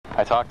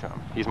I talked to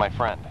him. He's my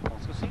friend.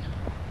 Let's go see him.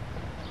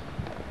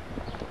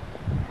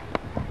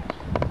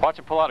 Watch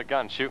him pull out a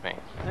gun and shoot me.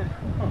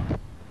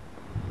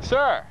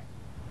 Sir!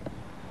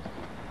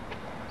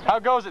 How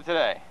goes it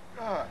today?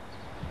 Good.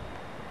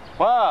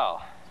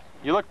 Wow.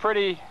 You look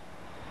pretty,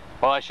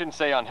 well, I shouldn't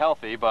say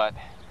unhealthy, but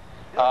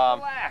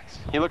Relax.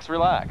 he looks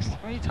relaxed.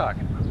 What are you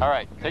talking about? All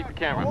right, take the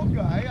camera. Old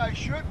guy, I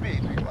should be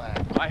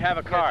relaxed. I have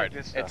a card.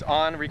 It's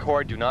on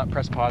record. Do not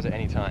press pause at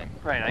any time.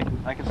 Right,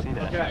 I can see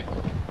that. Okay.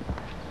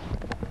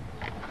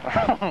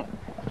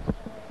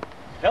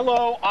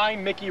 Hello,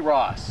 I'm Micky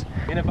Ross,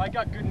 and if I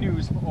got good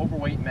news for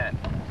overweight men,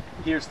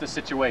 here's the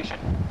situation.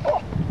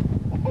 Oh,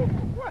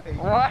 right.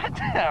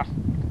 What?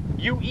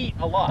 You eat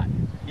a lot.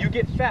 You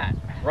get fat,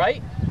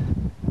 right?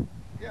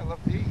 Yeah, I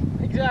love to eat.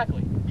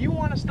 Exactly. You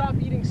want to stop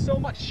eating so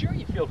much. Sure,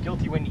 you feel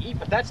guilty when you eat,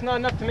 but that's not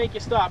enough to make you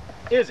stop,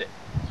 is it?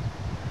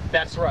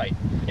 That's right.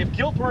 If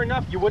guilt were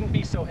enough, you wouldn't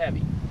be so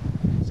heavy.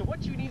 So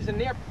what you need is a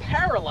near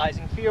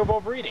paralyzing fear of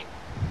overeating.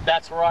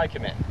 That's where I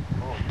come in.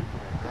 Oh,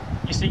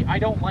 You see, I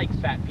don't like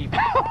fat people.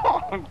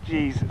 Oh,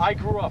 Jesus. I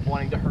grew up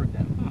wanting to hurt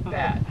them.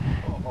 Bad.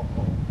 oh.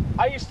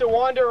 I used to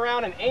wander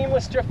around an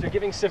aimless drifter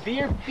giving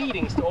severe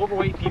beatings to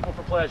overweight people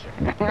for pleasure.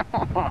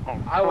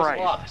 I was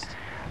lost.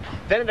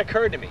 Then it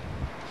occurred to me,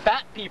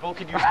 fat people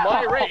could use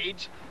my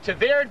rage to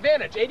their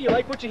advantage. Hey, do you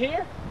like what you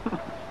hear?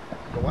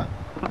 The what?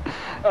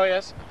 Oh,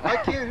 yes. I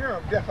can't hear.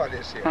 I'm deaf on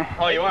this here.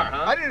 Oh, you are,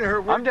 huh? I didn't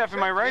hear. I'm deaf in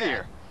my right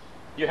ear.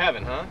 You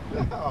haven't, huh?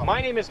 No.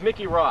 My name is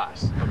Micky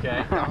Ross,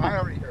 okay? No, I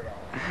already heard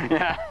all that.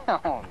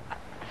 Yeah.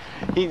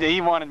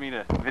 He wanted me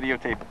to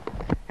videotape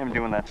him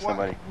doing that to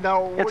somebody.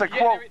 No. It's a You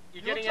quote.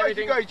 getting Looks like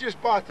everything? you guys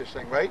just bought this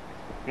thing, right?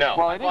 No.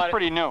 Well, I it bought is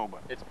pretty new,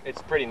 but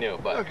It's pretty new,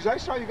 but Because I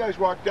saw you guys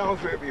walk down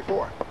through it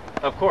before.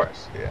 of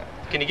course. Yeah.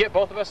 Can you get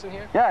both of us in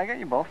here? yeah, I got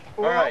you both.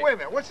 Well, All right. wait a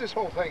minute. What's this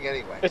whole thing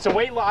anyway? It's a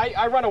weight loss.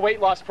 I run a weight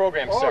loss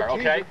program, sir. geez,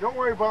 Okay. Don't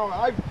worry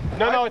about it.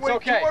 No, I've it's weighed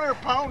okay. 200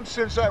 pounds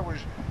since I was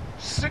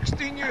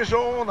 16 years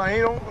old, and I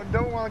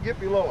don't want to get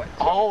below it.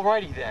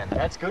 Alrighty then.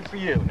 That's good for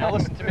you. Now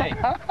listen to me.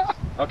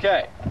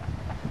 Okay.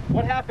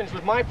 What happens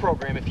with my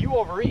program if you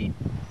overeat?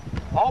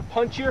 I'll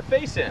punch your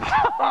face in.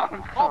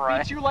 I'll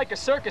beat you like a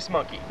circus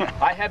monkey.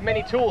 I have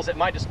many tools at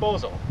my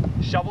disposal.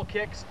 Shovel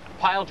kicks,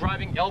 pile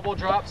driving elbow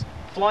drops,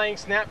 flying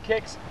snap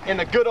kicks, and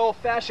the good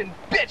old-fashioned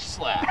bitch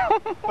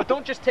slap. But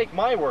don't just take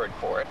my word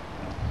for it.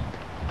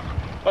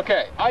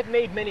 Okay, I've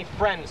made many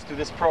friends through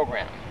this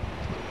program.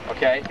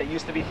 Okay, they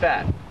used to be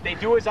fat. They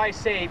do as I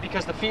say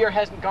because the fear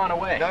hasn't gone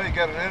away. Now you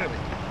got an enemy.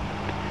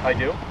 I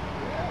do?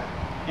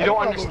 Yeah. You don't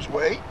I understand. lose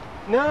weight.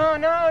 No,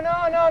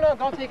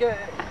 don't take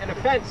an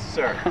offense,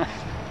 sir.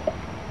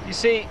 You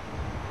see,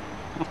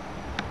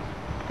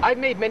 I've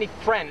made many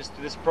friends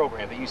through this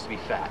program that used to be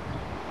fat.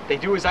 They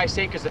do as I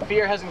say because the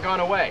fear hasn't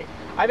gone away.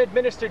 I've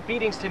administered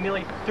beatings to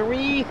nearly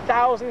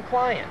 3,000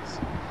 clients,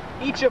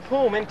 each of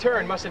whom, in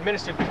turn, must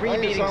administer 3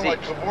 beatings sound like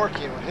each.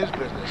 Kevorkian with his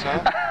business,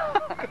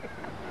 huh?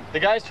 The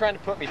guy's trying to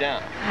put me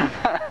down.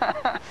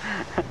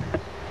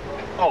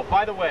 Oh,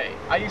 by the way,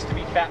 I used to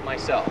be fat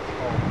myself.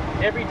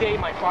 Every day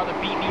my father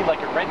beat me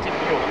like a rented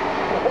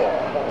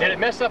mule. Did it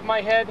mess up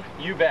my head?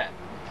 You bet.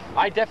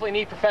 I definitely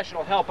need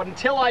professional help, but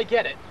until I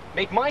get it,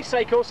 make my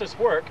psychosis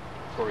work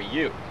for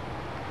you.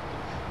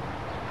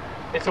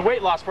 It's a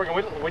weight loss program.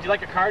 Would you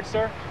like a card,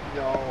 sir?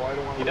 No, I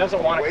don't want to. He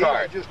doesn't want a weight.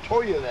 card. I just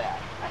told you that.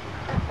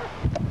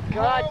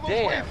 God All those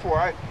damn. weight for.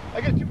 I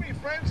got too many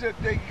friends that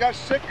they got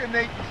sick and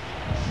they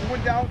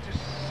went down to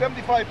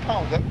 75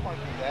 pounds. I don't want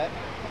to do that.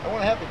 I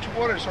want to have the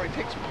 200 so it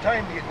takes some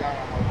time to get down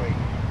on my weight.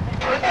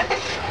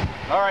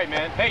 All right,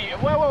 man. Hey,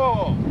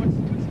 whoa.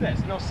 What's this?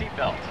 No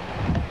seatbelt.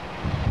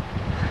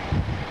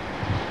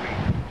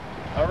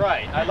 All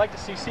right, I'd like to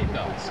see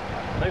seatbelts.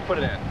 Let me put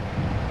it in.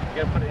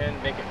 You gotta put it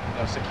in, make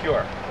it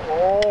secure.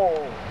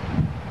 Oh.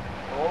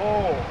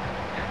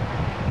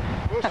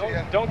 We'll see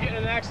ya. Don't get in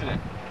an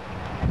accident.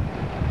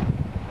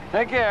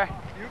 Take care.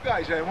 You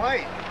guys, I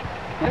might.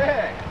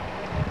 Hey.